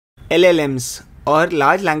LLMs or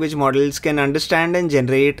large language models can understand and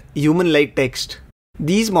generate human-like text.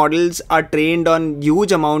 These models are trained on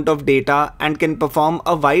huge amount of data and can perform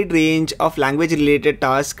a wide range of language-related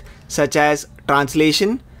tasks such as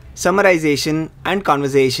translation, summarization, and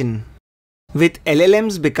conversation. With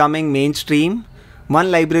LLMs becoming mainstream, one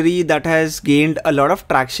library that has gained a lot of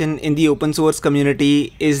traction in the open source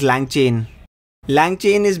community is LangChain.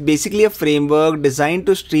 LangChain is basically a framework designed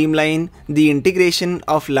to streamline the integration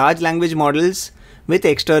of large language models with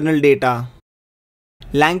external data.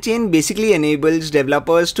 LangChain basically enables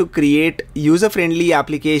developers to create user-friendly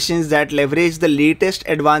applications that leverage the latest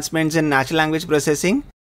advancements in natural language processing.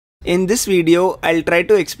 In this video, I'll try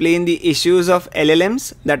to explain the issues of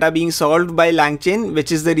LLMs that are being solved by LangChain,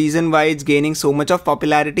 which is the reason why it's gaining so much of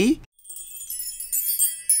popularity.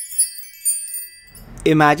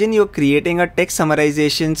 Imagine you're creating a text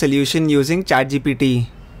summarization solution using ChatGPT.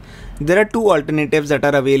 There are two alternatives that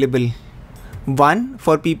are available. One,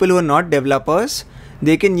 for people who are not developers,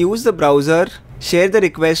 they can use the browser, share the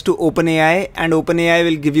request to OpenAI, and OpenAI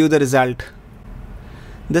will give you the result.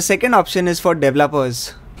 The second option is for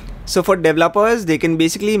developers. So for developers, they can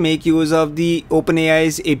basically make use of the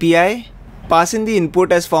OpenAI's API, pass in the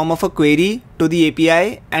input as form of a query to the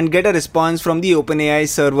API, and get a response from the OpenAI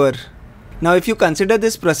server. Now if you consider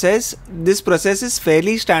this process is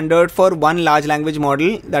fairly standard for one large language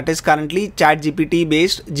model that is currently ChatGPT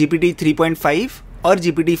based GPT 3.5 or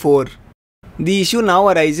GPT-4. The issue now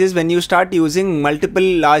arises when you start using multiple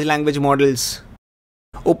large language models.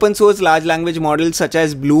 Open source large language models such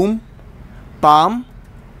as Bloom, Palm,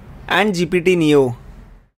 and GPT-Neo.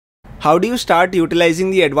 How do you start utilizing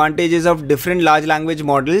the advantages of different large language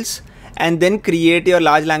models and then create your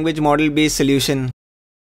large language model based solution?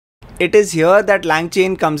 It is here that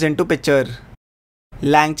LangChain comes into picture.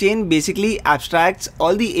 LangChain basically abstracts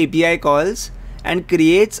all the API calls and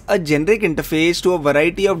creates a generic interface to a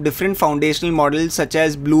variety of different foundational models such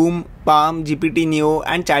as Bloom, Palm, GPT-Neo,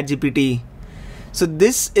 and ChatGPT. So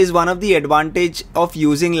this is one of the advantages of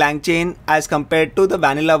using LangChain as compared to the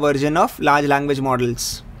vanilla version of large language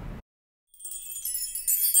models.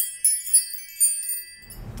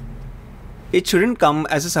 It shouldn't come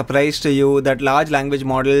as a surprise to you that large language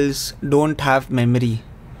models don't have memory.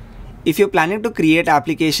 If you're planning to create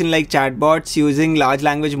applications like chatbots using large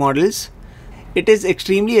language models, it is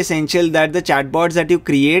extremely essential that the chatbots that you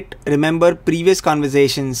create remember previous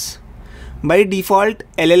conversations. By default,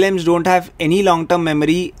 LLMs don't have any long-term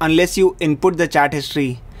memory unless you input the chat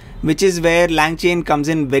history, which is where LangChain comes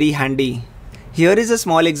in very handy. Here is a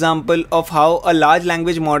small example of how a large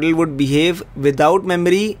language model would behave without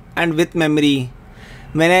memory and with memory.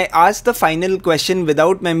 When I ask the final question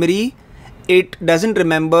without memory, it doesn't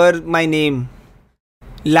remember my name.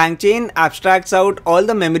 LangChain abstracts out all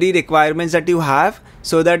the memory requirements that you have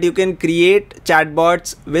so that you can create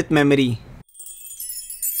chatbots with memory.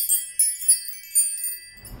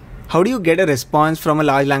 How do you get a response from a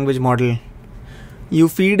large language model? You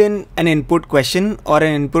feed in an input question or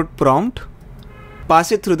an input prompt, pass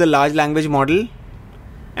it through the large language model,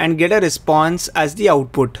 and get a response as the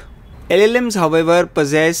output. LLMs, however,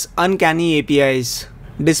 possess uncanny APIs.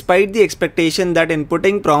 Despite the expectation that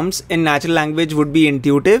inputting prompts in natural language would be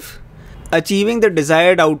intuitive, achieving the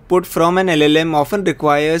desired output from an LLM often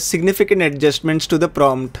requires significant adjustments to the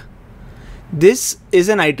prompt. This is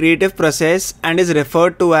an iterative process and is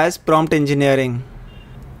referred to as prompt engineering.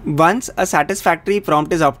 Once a satisfactory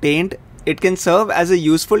prompt is obtained, it can serve as a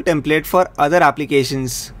useful template for other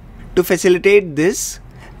applications. To facilitate this,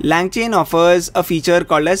 LangChain offers a feature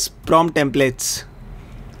called as prompt templates.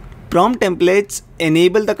 Prompt templates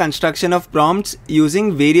enable the construction of prompts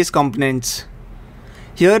using various components.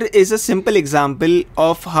 Here is a simple example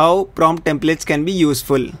of how prompt templates can be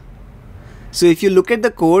useful. So if you look at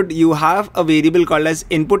the code, you have a variable called as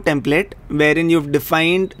input template, wherein you've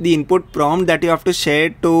defined the input prompt that you have to share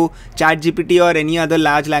to ChatGPT or any other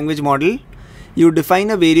large language model. You define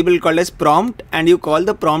a variable called as prompt and you call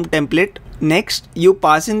the prompt template. Next, you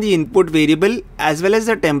pass in the input variable as well as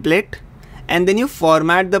the template, and then you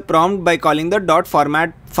format the prompt by calling the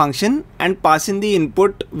 .format function and pass in the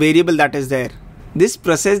input variable that is there. This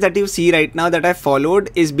process that you see right now that I followed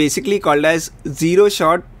is basically called as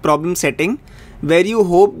zero-shot problem setting, where you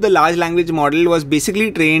hope the large language model was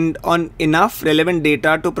basically trained on enough relevant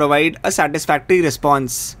data to provide a satisfactory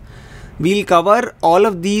response. We'll cover all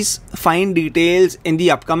of these fine details in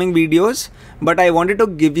the upcoming videos, but I wanted to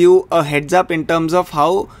give you a heads up in terms of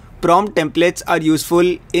how prompt templates are useful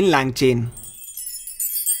in LangChain.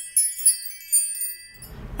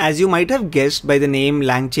 As you might have guessed by the name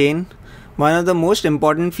LangChain, one of the most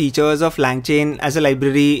important features of LangChain as a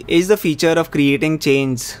library is the feature of creating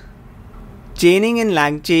chains. Chaining in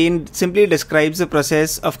LangChain simply describes the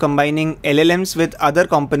process of combining LLMs with other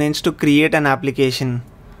components to create an application.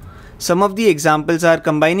 Some of the examples are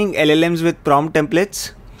combining LLMs with prompt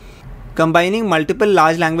templates, combining multiple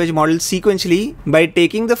large language models sequentially by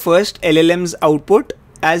taking the first LLM's output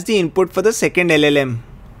as the input for the second LLM.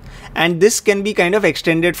 And this can be kind of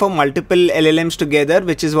extended for multiple LLMs together,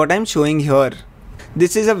 which is what I'm showing here.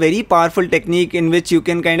 This is a very powerful technique in which you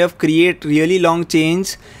can kind of create really long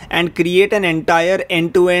chains and create an entire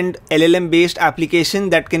end-to-end LLM based application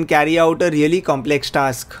that can carry out a really complex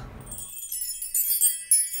task.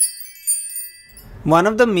 One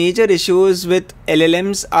of the major issues with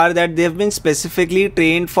LLMs are that they have been specifically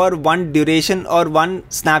trained for one duration or one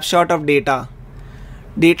snapshot of data.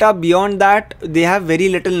 Data beyond that, they have very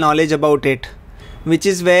little knowledge about it, which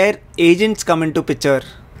is where agents come into picture.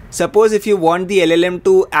 Suppose if you want the LLM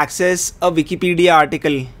to access a Wikipedia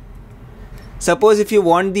article. Suppose if you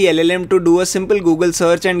want the LLM to do a simple Google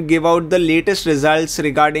search and give out the latest results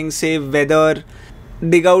regarding, say, weather,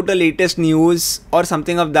 dig out the latest news or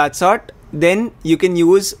something of that sort, then you can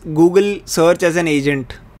use Google search as an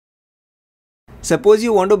agent. Suppose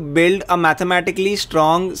you want to build a mathematically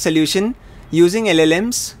strong solution using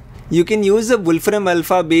LLMs, you can use a Wolfram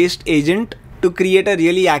Alpha based agent to create a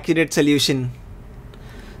really accurate solution.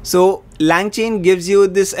 So LangChain gives you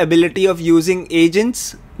this ability of using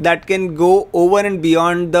agents that can go over and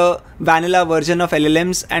beyond the vanilla version of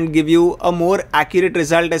LLMs and give you a more accurate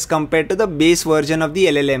result as compared to the base version of the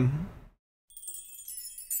LLM.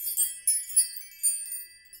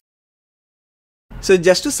 So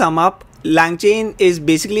just to sum up, LangChain is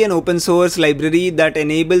basically an open source library that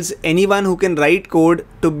enables anyone who can write code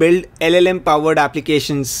to build LLM powered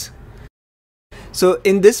applications. So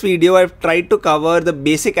in this video, I've tried to cover the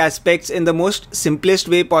basic aspects in the most simplest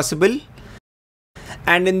way possible.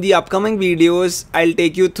 And in the upcoming videos, I'll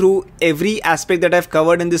take you through every aspect that I've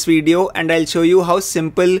covered in this video, and I'll show you how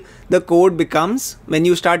simple the code becomes when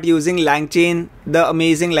you start using LangChain, the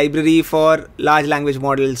amazing library for large language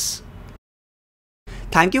models.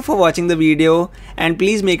 Thank you for watching the video, and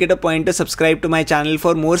please make it a point to subscribe to my channel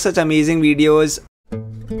for more such amazing videos.